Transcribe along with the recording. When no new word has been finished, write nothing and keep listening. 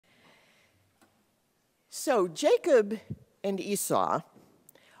So Jacob and Esau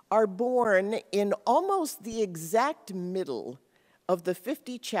are born in almost the exact middle of the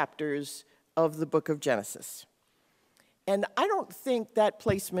 50 chapters of the book of Genesis. And I don't think that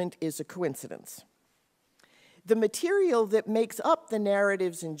placement is a coincidence. The material that makes up the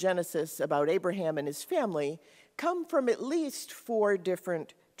narratives in Genesis about Abraham and his family come from at least 4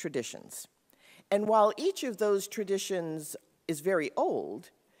 different traditions. And while each of those traditions is very old,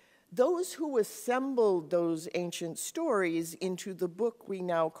 those who assembled those ancient stories into the book we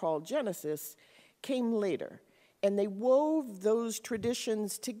now call Genesis came later, and they wove those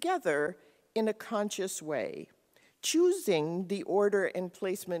traditions together in a conscious way, choosing the order and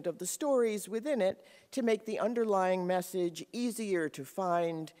placement of the stories within it to make the underlying message easier to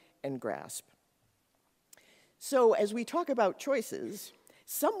find and grasp. So as we talk about choices,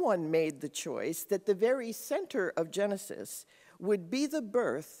 someone made the choice that the very center of Genesis would be the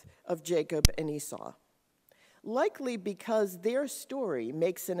birth of Jacob and Esau, likely because their story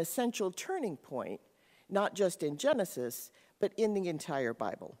makes an essential turning point, not just in Genesis, but in the entire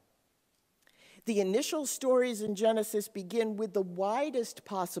Bible. The initial stories in Genesis begin with the widest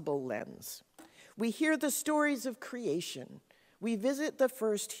possible lens. We hear the stories of creation. We visit the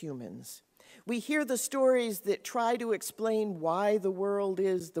first humans. We hear the stories that try to explain why the world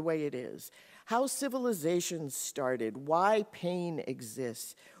is the way it is, how civilizations started, why pain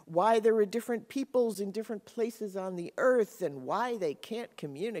exists, why there are different peoples in different places on the earth, and why they can't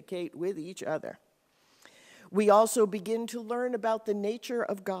communicate with each other. We also begin to learn about the nature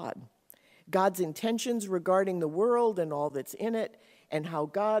of God, God's intentions regarding the world and all that's in it, and how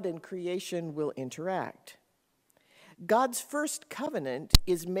God and creation will interact. God's first covenant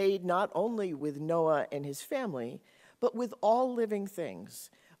is made not only with Noah and his family, but with all living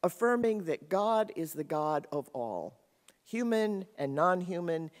things, affirming that God is the God of all, human and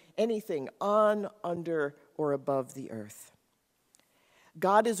non-human, anything on, under, or above the earth.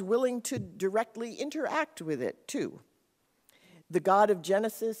 God is willing to directly interact with it, too. The God of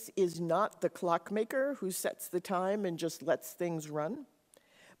Genesis is not the clockmaker who sets the time and just lets things run,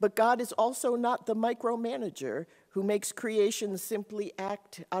 but God is also not the micromanager who makes creation simply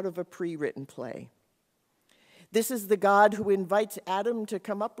act out of a pre-written play. This is the God who invites Adam to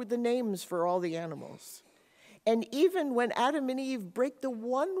come up with the names for all the animals. And even when Adam and Eve break the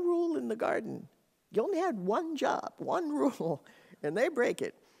one rule in the garden, you only had one job, one rule, and they break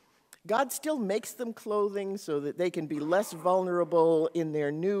it, God still makes them clothing so that they can be less vulnerable in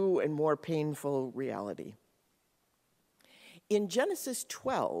their new and more painful reality. In Genesis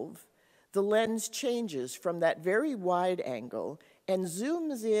 12, the lens changes from that very wide angle and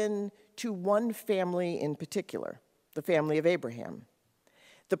zooms in to one family in particular, the family of Abraham.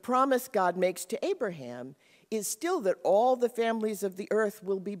 The promise God makes to Abraham is still that all the families of the earth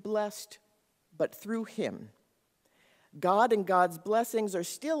will be blessed, but through him. God and God's blessings are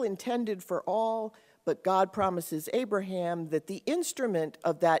still intended for all, but God promises Abraham that the instrument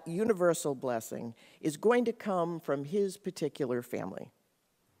of that universal blessing is going to come from his particular family.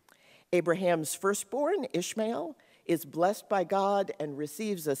 Abraham's firstborn, Ishmael, is blessed by God and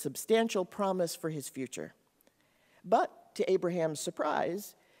receives a substantial promise for his future. But to Abraham's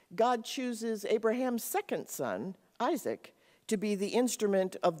surprise, God chooses Abraham's second son, Isaac, to be the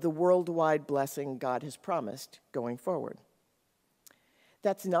instrument of the worldwide blessing God has promised going forward.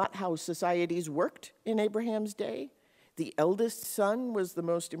 That's not how societies worked in Abraham's day. The eldest son was the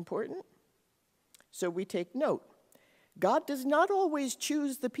most important. So we take note. God does not always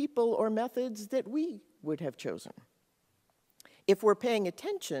choose the people or methods that we would have chosen. If we're paying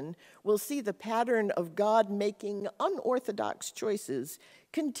attention, we'll see the pattern of God making unorthodox choices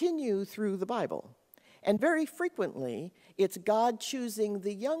continue through the Bible. And very frequently, it's God choosing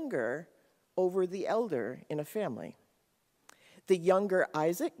the younger over the elder in a family. The younger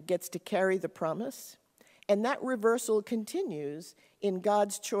Isaac gets to carry the promise, and that reversal continues in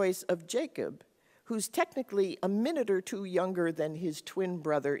God's choice of Jacob, who's technically a minute or two younger than his twin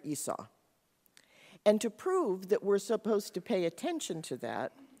brother Esau. And to prove that we're supposed to pay attention to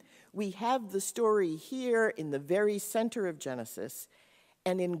that, we have the story here in the very center of Genesis,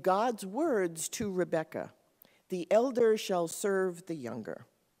 and in God's words to Rebekah, "The elder shall serve the younger."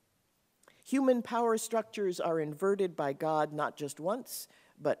 Human power structures are inverted by God not just once,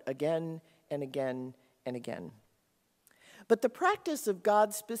 but again and again and again. But the practice of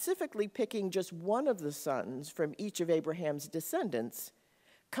God specifically picking just one of the sons from each of Abraham's descendants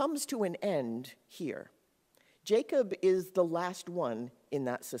comes to an end here. Jacob is the last one in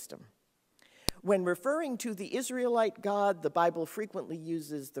that system. When referring to the Israelite God, the Bible frequently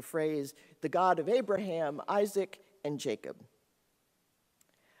uses the phrase, the God of Abraham, Isaac, and Jacob.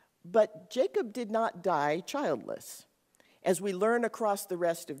 But Jacob did not die childless. As we learn across the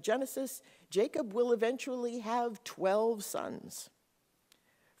rest of Genesis, Jacob will eventually have 12 sons.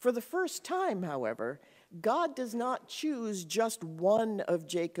 For the first time, however, God does not choose just one of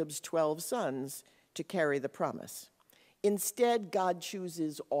Jacob's 12 sons to carry the promise. Instead, God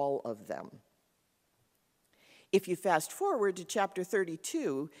chooses all of them. If you fast forward to chapter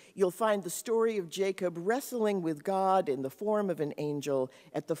 32, you'll find the story of Jacob wrestling with God in the form of an angel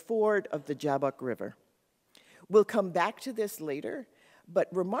at the ford of the Jabbok River. We'll come back to this later, but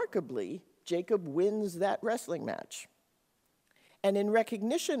remarkably, Jacob wins that wrestling match. And in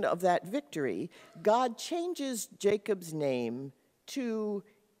recognition of that victory, God changes Jacob's name to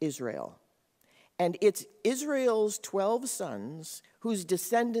Israel. And it's Israel's 12 sons whose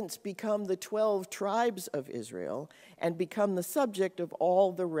descendants become the 12 tribes of Israel and become the subject of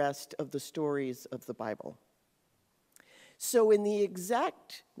all the rest of the stories of the Bible. So in the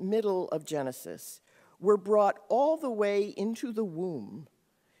exact middle of Genesis, we're brought all the way into the womb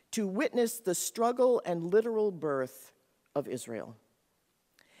to witness the struggle and literal birth of Israel.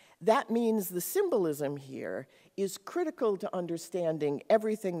 That means the symbolism here is critical to understanding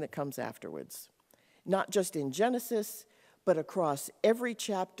everything that comes afterwards, not just in Genesis, but across every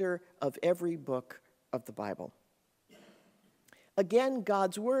chapter of every book of the Bible. Again,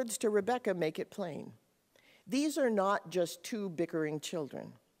 God's words to Rebekah make it plain. These are not just two bickering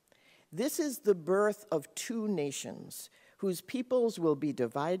children. This is the birth of two nations whose peoples will be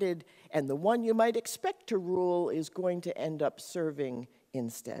divided, and the one you might expect to rule is going to end up serving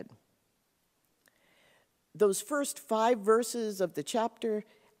instead. Those first 5 verses of the chapter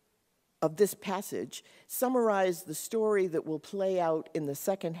of this passage summarize the story that will play out in the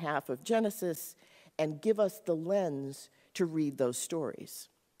second half of Genesis and give us the lens to read those stories.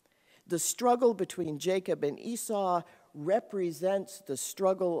 The struggle between Jacob and Esau represents the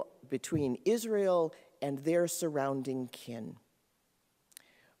struggle between Israel and their surrounding kin.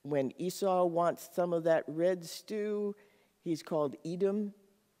 When Esau wants some of that red stew, he's called Edom,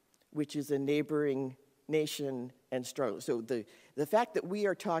 which is a neighboring nation and struggle. So the fact that we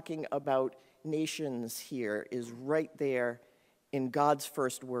are talking about nations here is right there in God's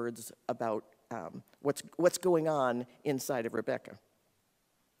first words about what's going on inside of Rebekah.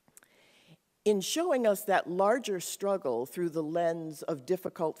 In showing us that larger struggle through the lens of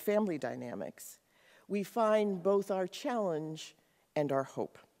difficult family dynamics, we find both our challenge and our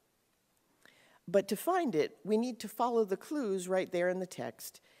hope. But to find it, we need to follow the clues right there in the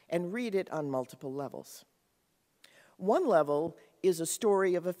text and read it on multiple levels. One level is a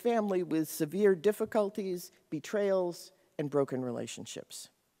story of a family with severe difficulties, betrayals, and broken relationships.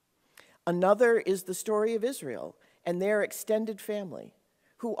 Another is the story of Israel and their extended family,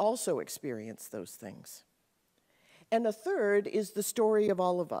 who also experience those things. And a third is the story of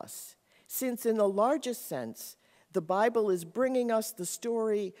all of us, since in the largest sense, the Bible is bringing us the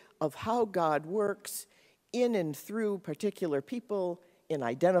story of how God works in and through particular people in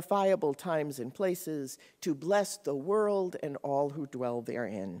identifiable times and places to bless the world and all who dwell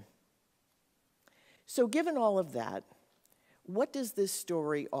therein. So given all of that, what does this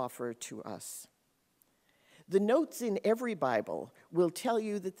story offer to us? The notes in every Bible will tell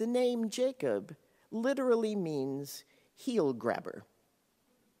you that the name Jacob literally means heel grabber.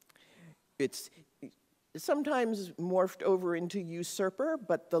 It's sometimes morphed over into usurper,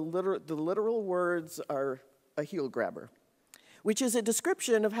 but the literal words are a heel grabber, which is a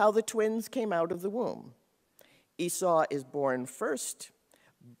description of how the twins came out of the womb. Esau is born first,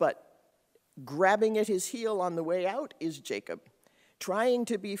 but grabbing at his heel on the way out is Jacob, trying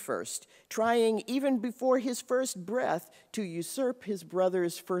to be first, trying even before his first breath to usurp his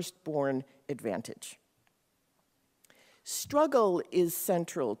brother's firstborn advantage. Struggle is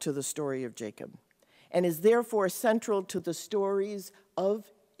central to the story of Jacob and is therefore central to the stories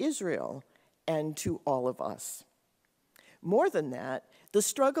of Israel and to all of us. More than that, the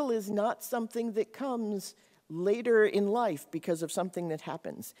struggle is not something that comes later in life because of something that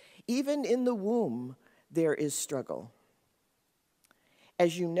happens. Even in the womb, there is struggle.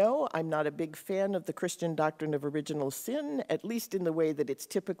 As you know, I'm not a big fan of the Christian doctrine of original sin, at least in the way that it's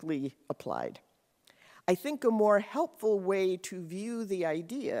typically applied. I think a more helpful way to view the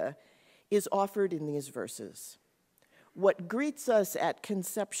idea is offered in these verses. What greets us at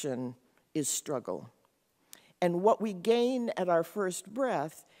conception is struggle. And what we gain at our first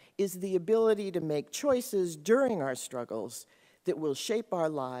breath is the ability to make choices during our struggles that will shape our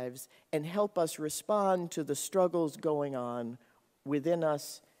lives and help us respond to the struggles going on within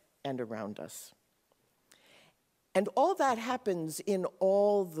us and around us. And all that happens in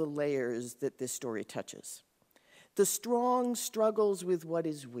all the layers that this story touches. The strong struggles with what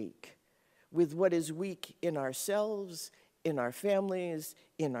is weak in ourselves, in our families,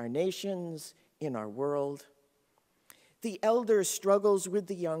 in our nations, in our world. The elder struggles with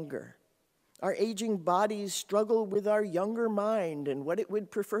the younger. Our aging bodies struggle with our younger mind and what it would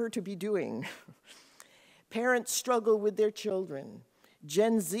prefer to be doing. Parents struggle with their children.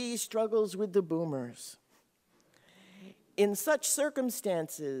 Gen Z struggles with the boomers. In such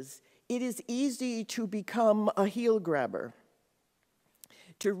circumstances, it is easy to become a heel grabber,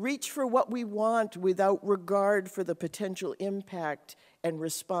 to reach for what we want without regard for the potential impact and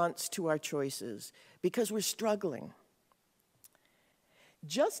response to our choices, because we're struggling.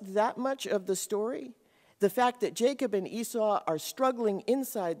 Just that much of the story, the fact that Jacob and Esau are struggling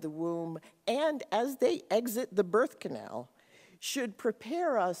inside the womb and as they exit the birth canal, should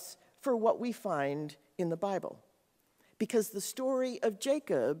prepare us for what we find in the Bible. Because the story of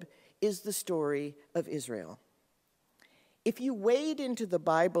Jacob is the story of Israel. If you wade into the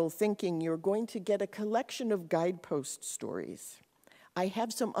Bible thinking you're going to get a collection of guidepost stories, I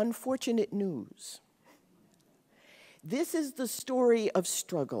have some unfortunate news. This is the story of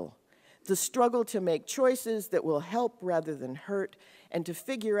struggle, the struggle to make choices that will help rather than hurt, and to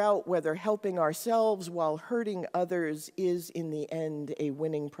figure out whether helping ourselves while hurting others is, in the end, a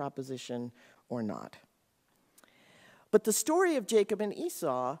winning proposition or not. But the story of Jacob and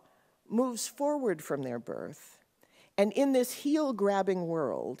Esau moves forward from their birth, and in this heel-grabbing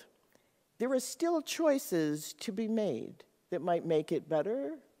world, there are still choices to be made that might make it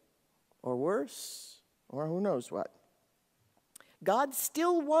better or worse or who knows what. God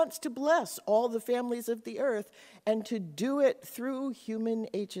still wants to bless all the families of the earth and to do it through human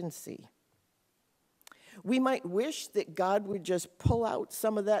agency. We might wish that God would just pull out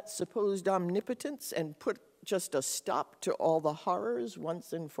some of that supposed omnipotence and put just a stop to all the horrors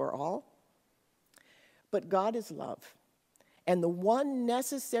once and for all. But God is love, and the one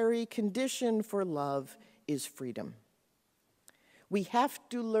necessary condition for love is freedom. We have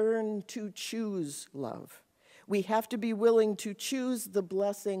to learn to choose love. We have to be willing to choose the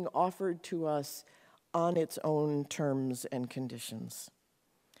blessing offered to us on its own terms and conditions.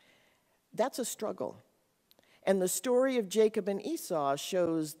 That's a struggle. And the story of Jacob and Esau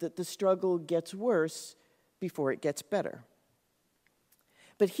shows that the struggle gets worse before it gets better.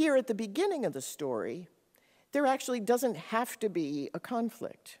 But here at the beginning of the story, there actually doesn't have to be a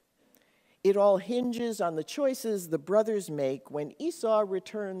conflict. It all hinges on the choices the brothers make when Esau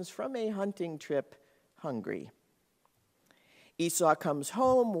returns from a hunting trip hungry. Esau comes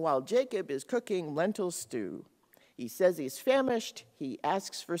home while Jacob is cooking lentil stew. He says he's famished. He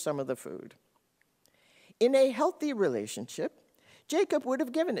asks for some of the food. In a healthy relationship, Jacob would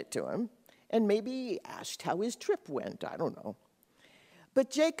have given it to him and maybe asked how his trip went. I don't know.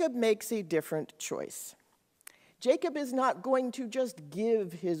 But Jacob makes a different choice. Jacob is not going to just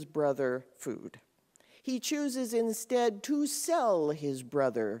give his brother food. He chooses instead to sell his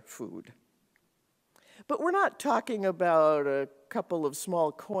brother food. But we're not talking about a couple of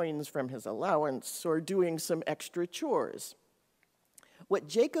small coins from his allowance or doing some extra chores. What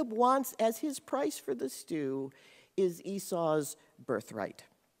Jacob wants as his price for the stew is Esau's birthright.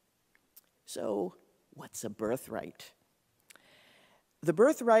 So, what's a birthright? The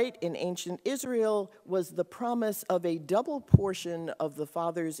birthright in ancient Israel was the promise of a double portion of the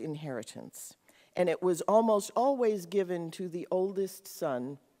father's inheritance, and it was almost always given to the oldest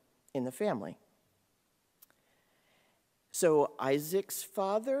son in the family. So Isaac's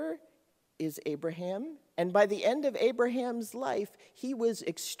father is Abraham, and by the end of Abraham's life, he was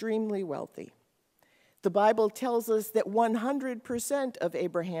extremely wealthy. The Bible tells us that 100% of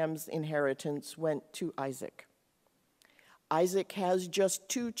Abraham's inheritance went to Isaac. Isaac has just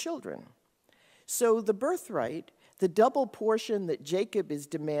 2 children. So the birthright, the double portion that Jacob is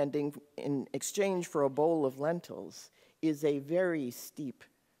demanding in exchange for a bowl of lentils, is a very steep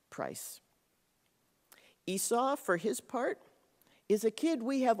price. Esau, for his part, is a kid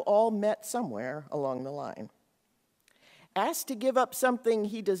we have all met somewhere along the line. Asked to give up something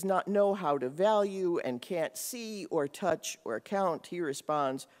he does not know how to value and can't see or touch or count, he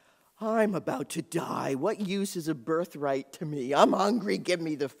responds, "I'm about to die. What use is a birthright to me? I'm hungry. Give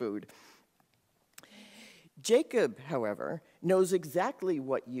me the food." Jacob, however, knows exactly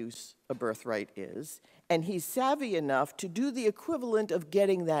what use a birthright is, and he's savvy enough to do the equivalent of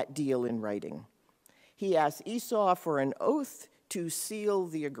getting that deal in writing. He asks Esau for an oath to seal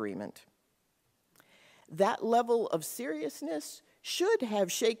the agreement. That level of seriousness should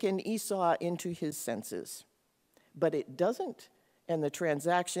have shaken Esau into his senses, but it doesn't, and the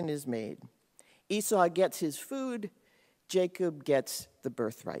transaction is made. Esau gets his food, Jacob gets the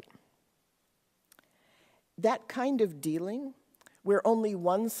birthright. That kind of dealing, where only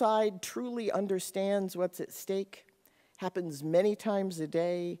one side truly understands what's at stake, happens many times a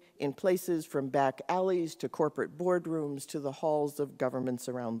day in places from back alleys to corporate boardrooms to the halls of governments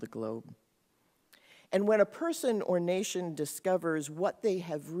around the globe. And when a person or nation discovers what they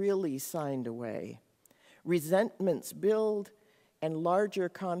have really signed away, resentments build and larger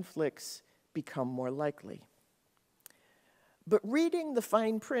conflicts become more likely. But reading the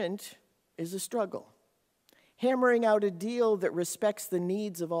fine print is a struggle. Hammering out a deal that respects the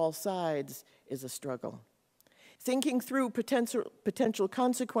needs of all sides is a struggle. Thinking through potential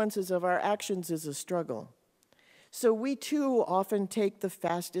consequences of our actions is a struggle. So we too often take the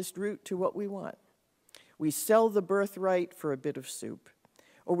fastest route to what we want. We sell the birthright for a bit of soup,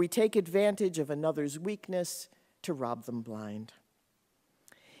 or we take advantage of another's weakness to rob them blind.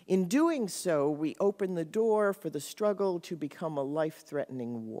 In doing so, we open the door for the struggle to become a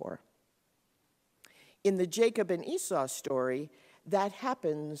life-threatening war. In the Jacob and Esau story, that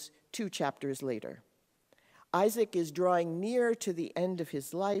happens 2 chapters later. Isaac is drawing near to the end of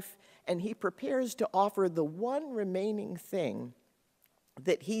his life, and he prepares to offer the one remaining thing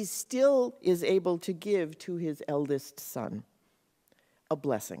that he still is able to give to his eldest son, a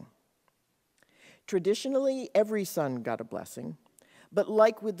blessing. Traditionally, every son got a blessing, but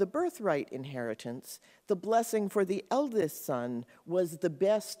like with the birthright inheritance, the blessing for the eldest son was the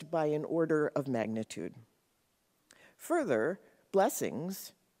best by an order of magnitude. Further,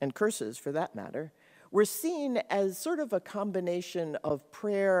 blessings, and curses for that matter, were seen as sort of a combination of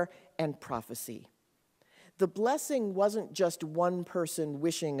prayer and prophecy. The blessing wasn't just one person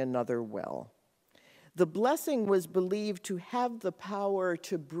wishing another well. The blessing was believed to have the power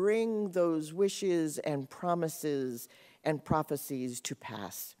to bring those wishes and promises and prophecies to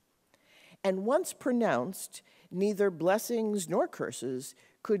pass. And once pronounced, neither blessings nor curses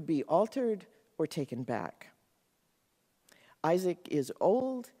could be altered or taken back. Isaac is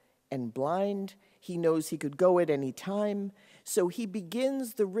old and blind. He knows he could go at any time, so he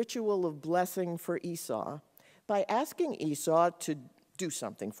begins the ritual of blessing for Esau by asking Esau to do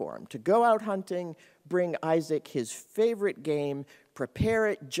something for him, to go out hunting, bring Isaac his favorite game, prepare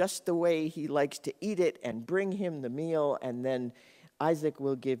it just the way he likes to eat it, and bring him the meal, and then Isaac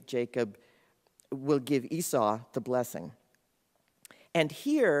will give Esau the blessing. And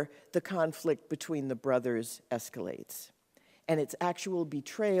here, the conflict between the brothers escalates, and its actual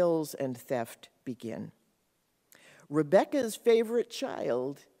betrayals and theft begin. Rebekah's favorite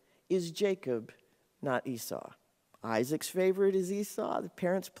child is Jacob, not Esau. Isaac's favorite is Esau. The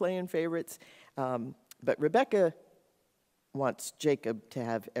parents playing favorites. But Rebekah wants Jacob to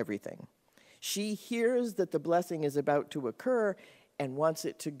have everything. She hears that the blessing is about to occur and wants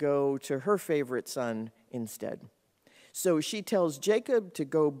it to go to her favorite son instead. So she tells Jacob to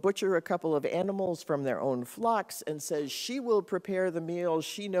go butcher a couple of animals from their own flocks and says she will prepare the meal.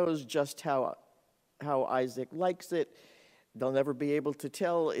 She knows just how Isaac likes it. They'll never be able to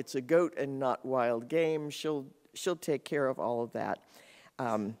tell it's a goat and not wild game. She'll take care of all of that.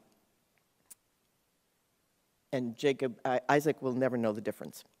 And Isaac will never know the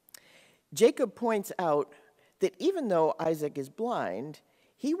difference. Jacob points out that even though Isaac is blind,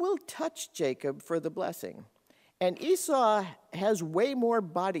 he will touch Jacob for the blessing. And Esau has way more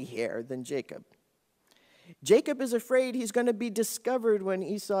body hair than Jacob. Jacob is afraid he's going to be discovered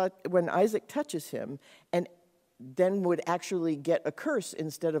when Isaac touches him, and then would actually get a curse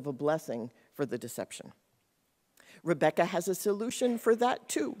instead of a blessing for the deception. Rebekah has a solution for that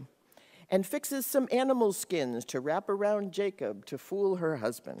too, and fixes some animal skins to wrap around Jacob to fool her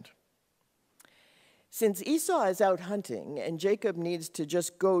husband. Since Esau is out hunting and Jacob needs to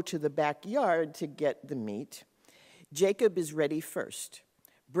just go to the backyard to get the meat, Jacob is ready first,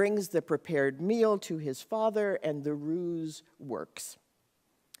 brings the prepared meal to his father, and the ruse works.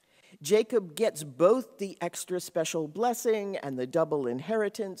 Jacob gets both the extra special blessing and the double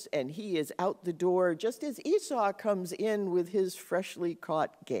inheritance, and he is out the door just as Esau comes in with his freshly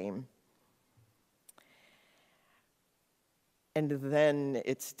caught game. And then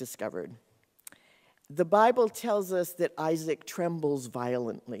it's discovered. The Bible tells us that Isaac trembles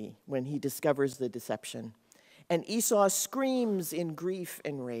violently when he discovers the deception, and Esau screams in grief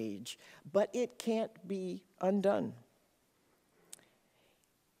and rage, but it can't be undone.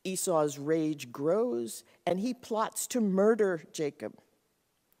 Esau's rage grows, and he plots to murder Jacob.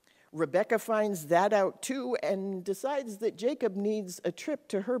 Rebekah finds that out too and decides that Jacob needs a trip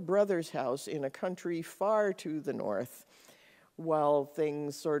to her brother's house in a country far to the north while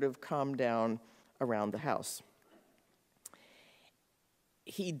things sort of calm down around the house.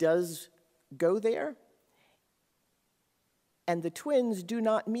 He does go there, and the twins do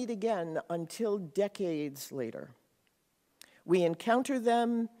not meet again until decades later. We encounter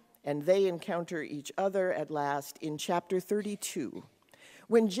them, and they encounter each other at last in chapter 32,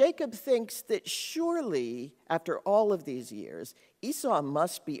 when Jacob thinks that surely, after all of these years, Esau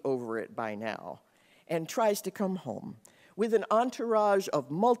must be over it by now, and tries to come home with an entourage of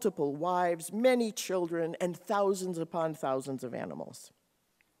multiple wives, many children, and thousands upon thousands of animals.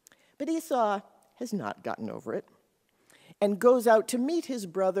 But Esau has not gotten over it and goes out to meet his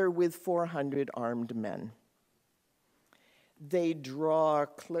brother with 400 armed men. They draw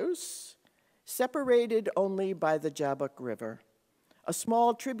close, separated only by the Jabbok River, a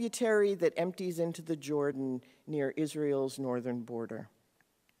small tributary that empties into the Jordan near Israel's northern border.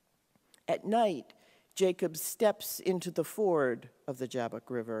 At night, Jacob steps into the ford of the Jabbok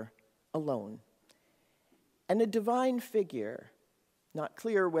River alone, and a divine figure, not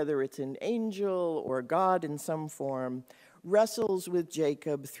clear whether it's an angel or God in some form, wrestles with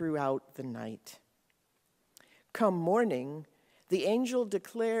Jacob throughout the night. Come morning, the angel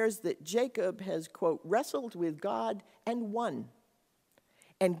declares that Jacob has, quote, wrestled with God and won,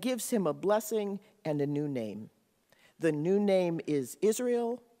 and gives him a blessing and a new name. The new name is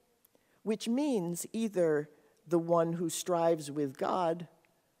Israel, which means either the one who strives with God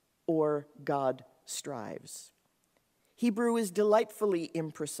or God strives. Hebrew is delightfully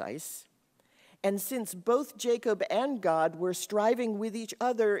imprecise, and since both Jacob and God were striving with each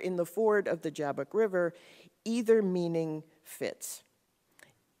other in the ford of the Jabbok River, either meaning fits.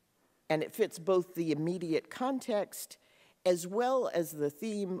 And it fits both the immediate context as well as the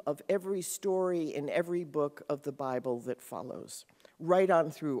theme of every story in every book of the Bible that follows, right on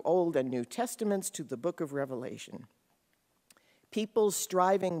through Old and New Testaments to the book of Revelation. People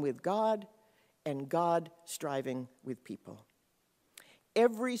striving with God and God striving with people.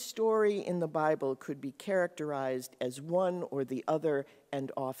 Every story in the Bible could be characterized as one or the other,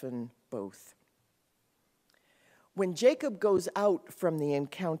 and often both. When Jacob goes out from the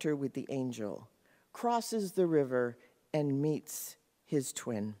encounter with the angel, crosses the river, and meets his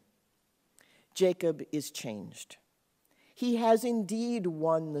twin, Jacob is changed. He has indeed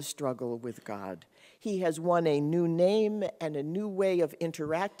won the struggle with God. He has won a new name and a new way of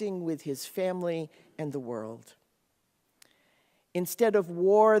interacting with his family and the world. Instead of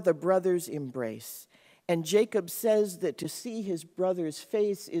war, the brothers embrace, and Jacob says that to see his brother's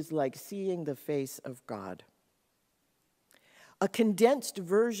face is like seeing the face of God. A condensed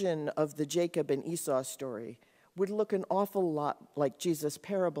version of the Jacob and Esau story would look an awful lot like Jesus'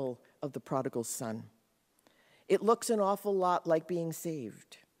 parable of the prodigal son. It looks an awful lot like being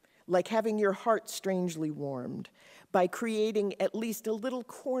saved, like having your heart strangely warmed by creating at least a little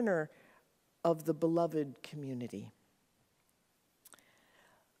corner of the beloved community.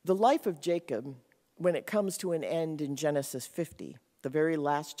 The life of Jacob, when it comes to an end in Genesis 50, the very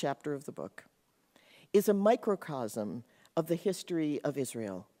last chapter of the book, is a microcosm of the history of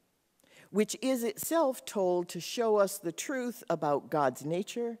Israel, which is itself told to show us the truth about God's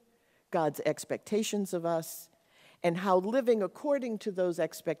nature, God's expectations of us, and how living according to those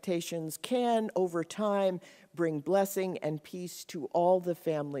expectations can, over time, bring blessing and peace to all the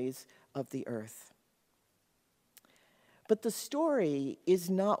families of the earth. But the story is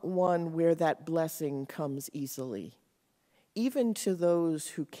not one where that blessing comes easily, even to those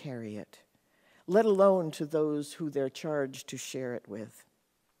who carry it, let alone to those who they're charged to share it with.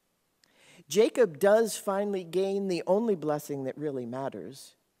 Jacob does finally gain the only blessing that really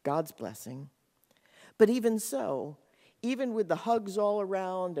matters, God's blessing. But even so, even with the hugs all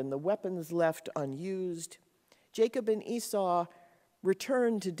around and the weapons left unused, Jacob and Esau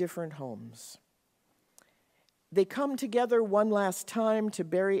return to different homes. They come together one last time to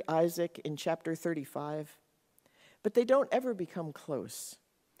bury Isaac in chapter 35, but they don't ever become close,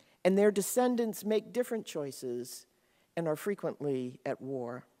 and their descendants make different choices and are frequently at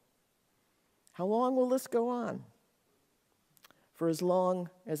war. How long will this go on? For as long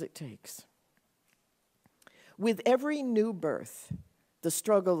as it takes. With every new birth, the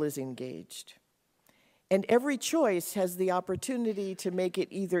struggle is engaged, and every choice has the opportunity to make it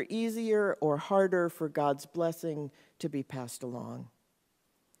either easier or harder for God's blessing to be passed along.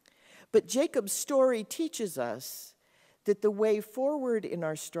 But Jacob's story teaches us that the way forward in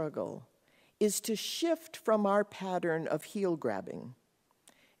our struggle is to shift from our pattern of heel grabbing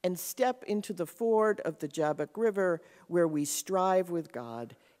and step into the ford of the Jabbok River, where we strive with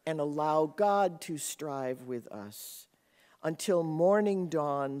God and allow God to strive with us until morning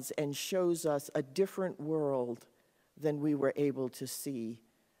dawns and shows us a different world than we were able to see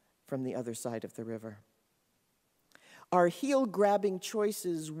from the other side of the river. Our heel-grabbing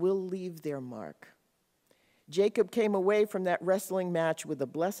choices will leave their mark. Jacob came away from that wrestling match with a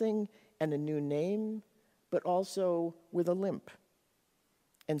blessing and a new name, but also with a limp.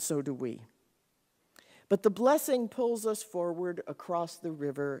 And so do we. But the blessing pulls us forward across the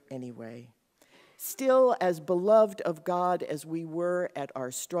river anyway. Still as beloved of God as we were at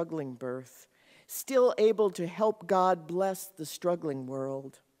our struggling birth, still able to help God bless the struggling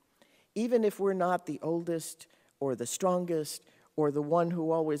world, even if we're not the oldest or the strongest or the one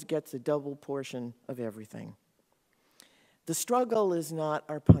who always gets a double portion of everything. The struggle is not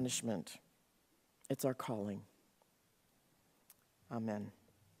our punishment, it's our calling. Amen.